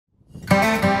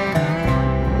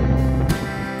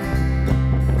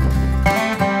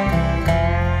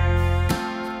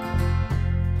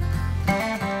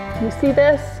you see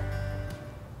this?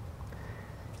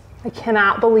 I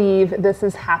cannot believe this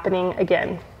is happening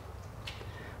again.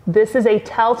 This is a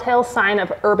telltale sign of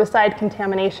herbicide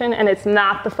contamination, and it's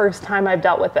not the first time I've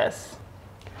dealt with this.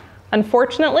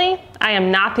 Unfortunately, I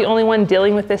am not the only one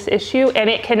dealing with this issue, and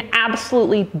it can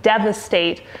absolutely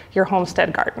devastate your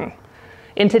homestead garden.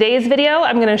 In today's video,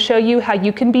 I'm going to show you how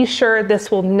you can be sure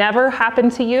this will never happen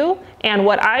to you and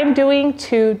what I'm doing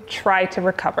to try to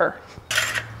recover.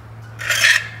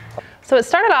 So it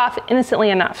started off innocently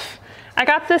enough. I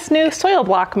got this new soil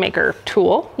block maker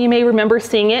tool. You may remember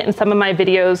seeing it in some of my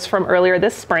videos from earlier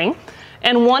this spring.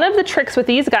 And one of the tricks with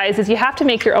these guys is you have to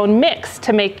make your own mix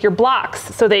to make your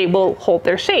blocks so they will hold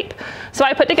their shape. So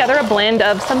I put together a blend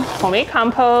of some homemade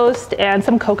compost and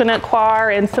some coconut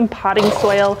coir and some potting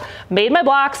soil, made my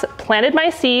blocks, planted my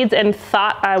seeds, and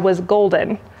thought I was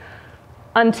golden.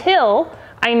 Until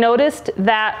I noticed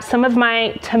that some of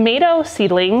my tomato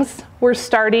seedlings were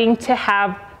starting to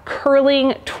have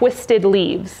curling, twisted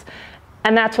leaves.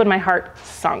 And that's when my heart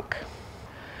sunk.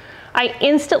 I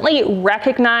instantly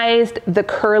recognized the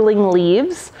curling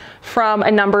leaves from a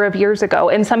number of years ago.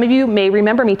 And some of you may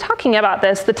remember me talking about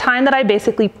this, the time that I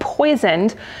basically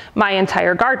poisoned my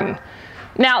entire garden.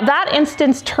 Now that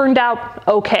instance turned out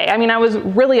okay. I mean, I was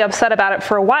really upset about it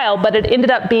for a while, but it ended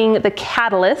up being the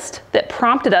catalyst that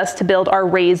prompted us to build our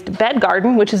raised bed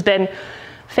garden, which has been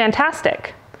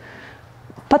fantastic.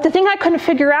 But the thing I couldn't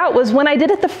figure out was when I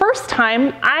did it the first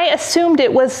time, I assumed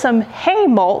it was some hay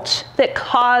mulch that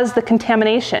caused the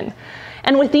contamination.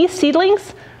 And with these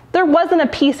seedlings, there wasn't a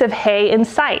piece of hay in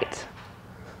sight.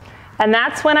 And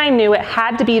that's when I knew it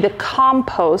had to be the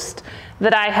compost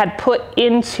that I had put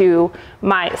into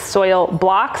my soil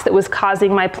blocks that was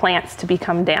causing my plants to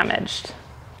become damaged.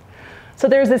 So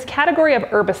there's this category of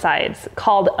herbicides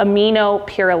called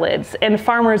aminopyralids, and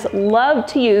farmers love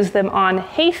to use them on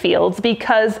hay fields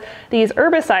because these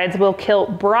herbicides will kill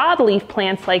broadleaf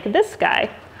plants like this guy,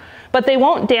 but they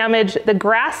won't damage the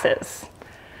grasses.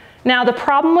 Now the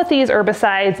problem with these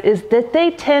herbicides is that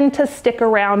they tend to stick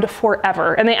around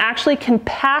forever, and they actually can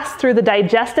pass through the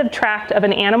digestive tract of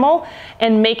an animal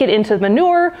and make it into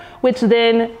manure, which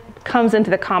then comes into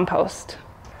the compost.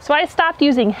 So I stopped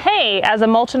using hay as a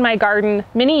mulch in my garden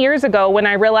many years ago when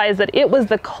I realized that it was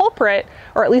the culprit,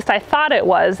 or at least I thought it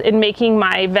was, in making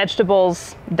my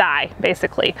vegetables die,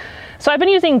 basically. So I've been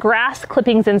using grass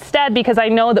clippings instead because I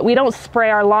know that we don't spray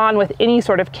our lawn with any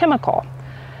sort of chemical.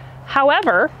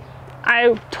 However,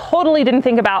 I totally didn't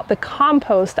think about the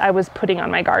compost I was putting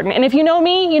on my garden. And if you know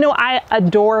me, you know I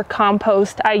adore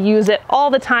compost. I use it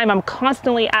all the time. I'm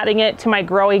constantly adding it to my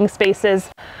growing spaces.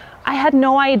 I had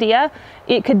no idea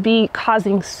it could be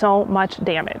causing so much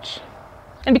damage.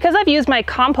 And because I've used my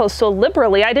compost so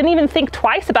liberally, I didn't even think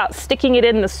twice about sticking it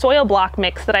in the soil block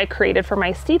mix that I created for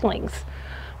my seedlings.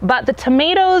 But the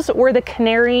tomatoes were the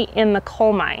canary in the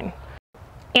coal mine.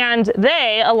 And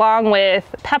they, along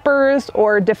with peppers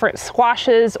or different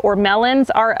squashes or melons,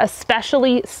 are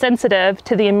especially sensitive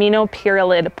to the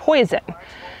aminopyralid poison.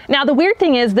 Now the weird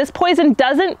thing is this poison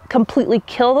doesn't completely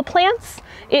kill the plants,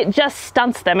 it just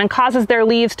stunts them and causes their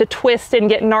leaves to twist and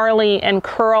get gnarly and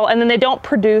curl, and then they don't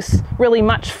produce really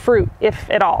much fruit, if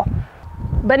at all.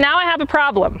 But now I have a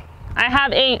problem. I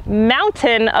have a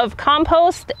mountain of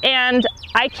compost and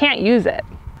I can't use it.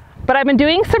 But I've been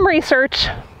doing some research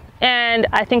and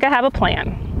I think I have a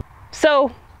plan.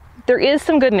 So there is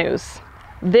some good news.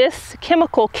 This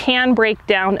chemical can break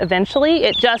down eventually,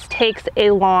 it just takes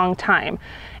a long time.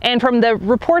 And from the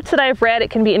reports that I've read, it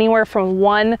can be anywhere from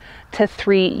 1 to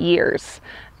 3 years.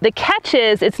 The catch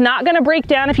is it's not going to break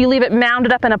down if you leave it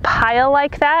mounded up in a pile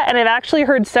like that. And I've actually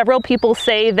heard several people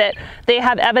say that they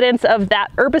have evidence of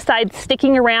that herbicide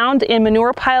sticking around in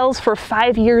manure piles for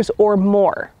 5 years or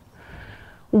more.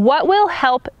 What will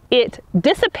help it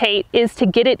dissipate is to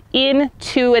get it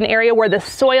into an area where the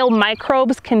soil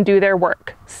microbes can do their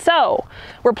work. So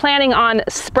we're planning on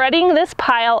spreading this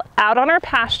pile out on our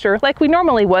pasture like we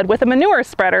normally would with a manure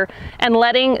spreader and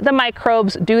letting the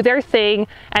microbes do their thing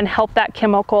and help that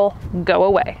chemical go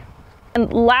away.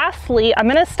 And lastly, I'm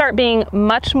going to start being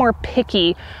much more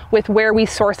picky with where we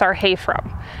source our hay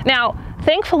from. Now,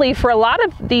 thankfully, for a lot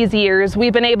of these years,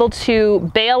 we've been able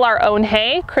to bale our own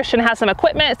hay. Christian has some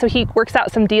equipment, so he works out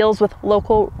some deals with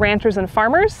local ranchers and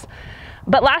farmers.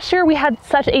 But last year we had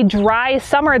such a dry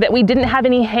summer that we didn't have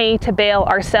any hay to bale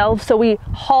ourselves, so we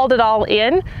hauled it all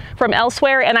in from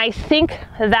elsewhere, and I think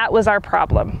that was our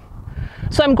problem.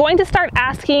 So I'm going to start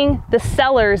asking the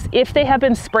sellers if they have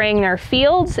been spraying their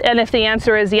fields, and if the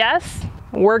answer is yes,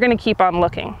 we're going to keep on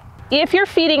looking. If you're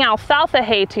feeding alfalfa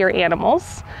hay to your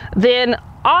animals, then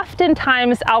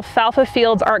oftentimes alfalfa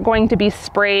fields aren't going to be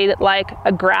sprayed like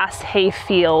a grass hay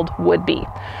field would be.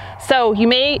 So you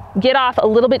may get off a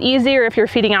little bit easier if you're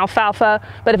feeding alfalfa,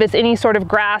 but if it's any sort of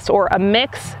grass or a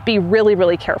mix, be really,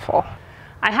 really careful.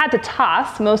 I had to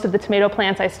toss most of the tomato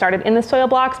plants I started in the soil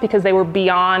blocks because they were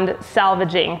beyond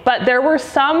salvaging, but there were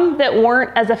some that weren't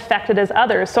as affected as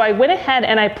others. So I went ahead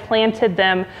and I planted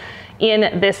them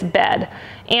in this bed.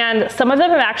 And some of them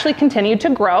have actually continued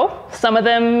to grow. Some of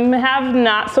them have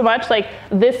not so much. Like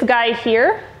this guy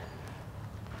here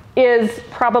is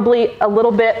probably a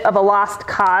little bit of a lost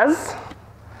cause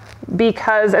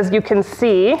because, as you can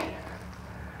see,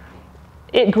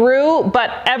 it grew,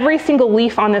 but every single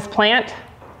leaf on this plant,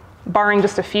 barring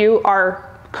just a few,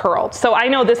 are curled. So I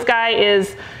know this guy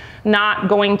is not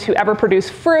going to ever produce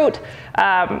fruit.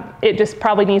 It just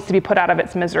probably needs to be put out of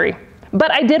its misery. But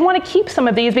I did want to keep some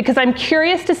of these because I'm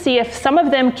curious to see if some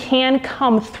of them can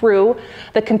come through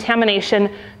the contamination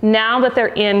now that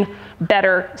they're in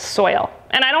better soil.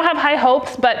 And I don't have high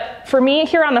hopes, but for me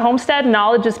here on the homestead,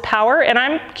 knowledge is power, and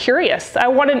I'm curious. I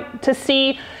wanted to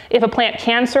see if a plant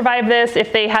can survive this,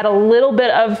 if they had a little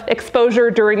bit of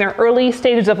exposure during their early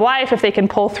stages of life, if they can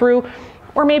pull through,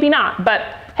 or maybe not. But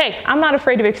hey, I'm not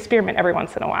afraid to experiment every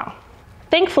once in a while.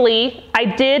 Thankfully, I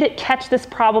did catch this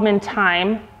problem in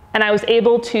time, and I was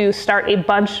able to start a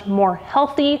bunch more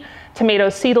healthy tomato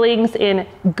seedlings in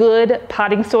good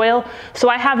potting soil. So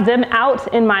I have them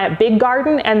out in my big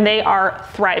garden and they are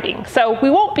thriving. So we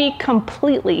won't be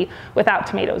completely without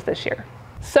tomatoes this year.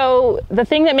 So the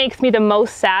thing that makes me the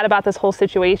most sad about this whole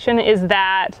situation is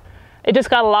that it just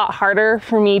got a lot harder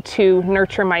for me to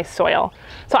nurture my soil.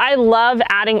 So I love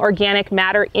adding organic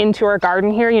matter into our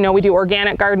garden here. You know, we do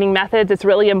organic gardening methods. It's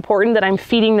really important that I'm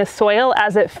feeding the soil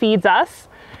as it feeds us.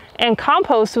 And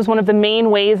compost was one of the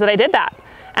main ways that I did that.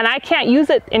 And I can't use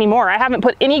it anymore. I haven't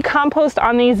put any compost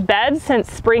on these beds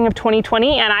since spring of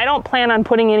 2020, and I don't plan on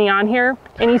putting any on here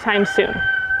anytime soon.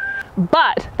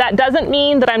 But that doesn't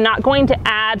mean that I'm not going to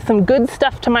add some good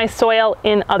stuff to my soil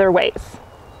in other ways.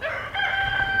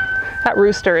 That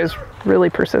rooster is really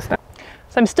persistent.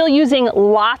 So I'm still using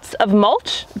lots of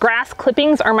mulch. Grass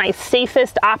clippings are my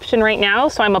safest option right now,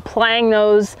 so I'm applying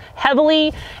those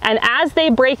heavily, and as they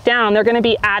break down, they're gonna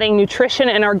be adding nutrition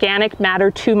and organic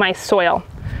matter to my soil.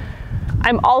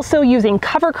 I'm also using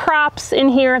cover crops in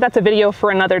here. That's a video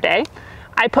for another day.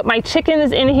 I put my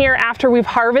chickens in here after we've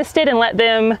harvested and let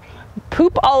them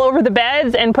poop all over the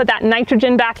beds and put that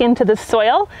nitrogen back into the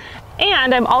soil.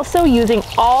 And I'm also using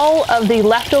all of the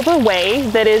leftover whey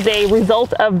that is a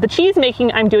result of the cheese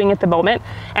making I'm doing at the moment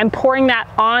and pouring that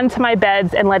onto my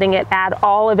beds and letting it add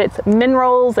all of its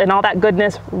minerals and all that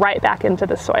goodness right back into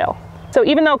the soil. So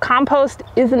even though compost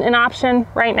isn't an option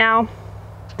right now,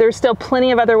 there's still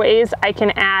plenty of other ways I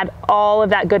can add all of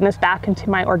that goodness back into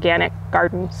my organic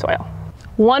garden soil.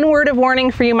 One word of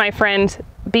warning for you, my friend.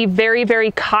 Be very,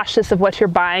 very cautious of what you're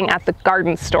buying at the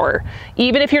garden store.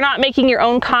 Even if you're not making your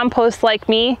own compost like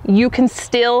me, you can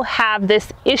still have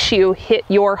this issue hit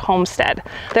your homestead.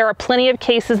 There are plenty of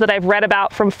cases that I've read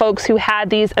about from folks who had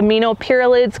these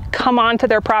aminopyralids come onto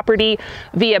their property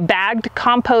via bagged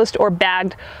compost or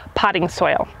bagged potting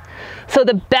soil. So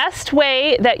the best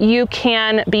way that you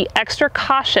can be extra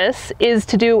cautious is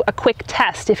to do a quick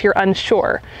test if you're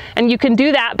unsure. And you can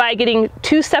do that by getting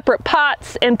 2 separate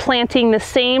pots and planting the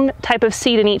same type of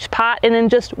seed in each pot and then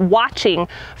just watching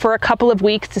for a couple of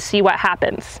weeks to see what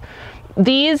happens.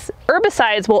 These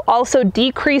herbicides will also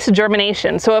decrease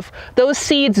germination. So if those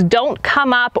seeds don't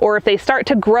come up or if they start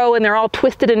to grow and they're all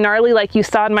twisted and gnarly like you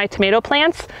saw in my tomato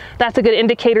plants, that's a good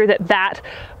indicator that that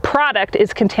product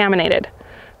is contaminated.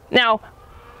 Now,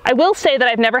 I will say that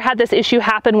I've never had this issue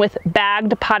happen with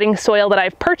bagged potting soil that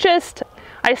I've purchased.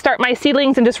 I start my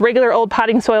seedlings in just regular old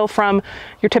potting soil from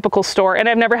your typical store, and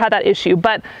I've never had that issue.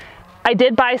 But I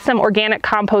did buy some organic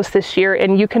compost this year,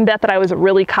 and you can bet that I was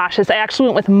really cautious. I actually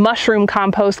went with mushroom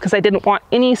compost because I didn't want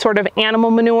any sort of animal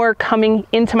manure coming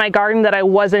into my garden that I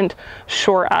wasn't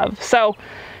sure of. So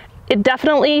it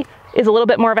definitely is a little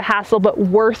bit more of a hassle, but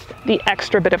worth the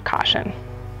extra bit of caution.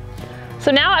 So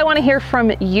now I want to hear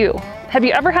from you. Have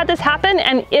you ever had this happen?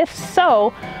 And if so,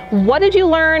 what did you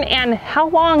learn and how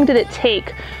long did it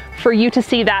take for you to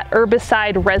see that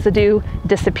herbicide residue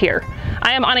disappear?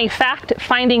 I am on a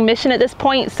fact-finding mission at this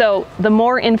point, so the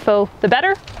more info, the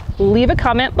better. Leave a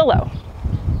comment below.